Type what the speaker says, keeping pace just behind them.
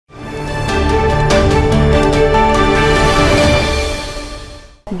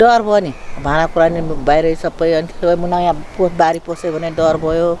डर भयो नि भाँडा कुडा नि बाहिर सबै अनि नयाँ बारी पस्यो भने डर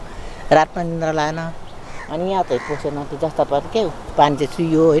भयो रातमा निद्रा लागेन अनि यहाँ चाहिँ पसेन त्यो जस्ता पर्छ के पानी चाहिँ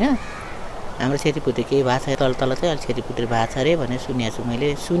चुहियो होइन हाम्रो क्षतिपूर्ति केही भएको छ तल तल चाहिँ अलिक क्षतिपूर्ति भएको छ अरे भनेर सुनेको छु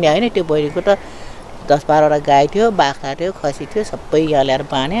मैले सुने होइन त्यो बहिनीको त 10-12वटा गाई थियो बाख्रा थियो खसी थियो सबै यहाँ ल्याएर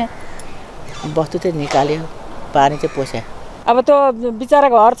बाँध्यो वस्तु चाहिँ निकाल्यो पानी चाहिँ पस्यो अब त्यो बिचरा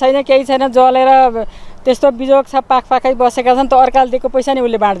घर छैन केही छैन जलेर त्यस्तो बिजोग छ पाखै बसेका छन् त अर्काले दिएको पैसा नि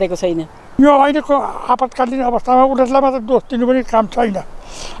उसले बाँडिदिएको छैन यो अहिलेको आपतकालीन अवस्थामा उनीहरूलाई मात्र दोष दिनु पनि काम छैन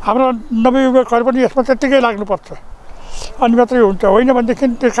हाम्रो नवयुवकहरू पनि यसमा त्यत्तिकै लाग्नुपर्छ अनि मात्रै हुन्छ होइन भनेदेखि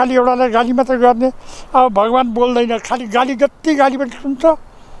त्यो खालि एउटालाई गाली मात्रै गर्ने अब भगवान् बोल्दैन खालि गाली जति गाली पनि सुन्छ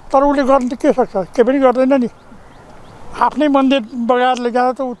तर उसले गर्नु त के सक्छ के पनि गर्दैन नि आफ्नै मन्दिर बगाएर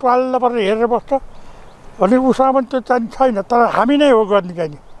लैजाँदा त उतवाल्ला परेर हेरेर बस्छ भने उसँग पनि त्यो छैन तर हामी नै हो गर्ने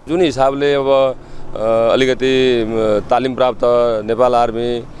चाहिँ जुन हिसाबले अब अलिकति तालिम प्राप्त नेपाल आर्मी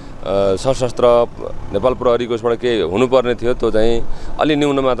सशस्त्र नेपाल प्रहरीको उसबाट के हुनुपर्ने थियो त्यो चाहिँ अलि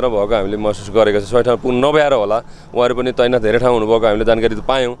न्यून मात्र भएको हामीले महसुस गरेका छौँ सबै ठाउँ पुग्न नभएर होला उहाँहरू पनि तैनात धेरै ठाउँ हुनुभएको हामीले जानकारी त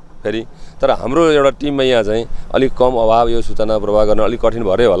पायौँ फेरि तर हाम्रो एउटा टिममा यहाँ चाहिँ अलिक कम अभाव यो सूचना प्रवाह गर्न अलिक कठिन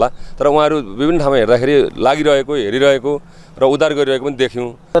भरै होला तर उहाँहरू विभिन्न ठाउँमा हेर्दाखेरि लागिरहेको हेरिरहेको र उद्धार गरिरहेको पनि देख्यौँ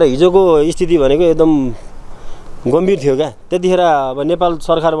तर हिजोको स्थिति भनेको एकदम गम्भीर थियो क्या त्यतिखेर अब नेपाल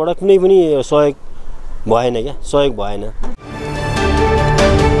सरकारबाट कुनै पनि सहयोग भएन क्या सहयोग भएन